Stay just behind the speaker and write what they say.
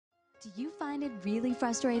Do you find it really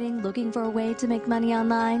frustrating looking for a way to make money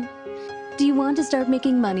online? Do you want to start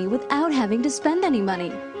making money without having to spend any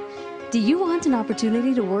money? Do you want an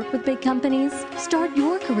opportunity to work with big companies? Start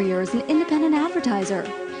your career as an independent advertiser.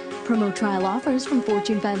 Promote trial offers from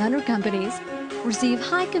Fortune 500 companies. Receive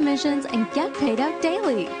high commissions and get paid out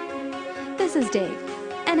daily. This is Dave,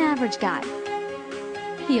 an average guy.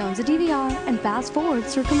 He owns a DVR and fast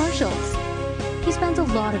forwards through commercials. He spends a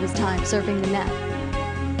lot of his time surfing the net.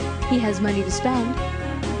 He has money to spend,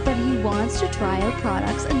 but he wants to try out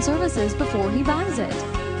products and services before he buys it.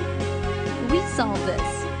 We solve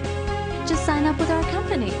this. Just sign up with our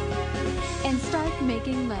company and start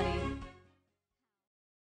making money.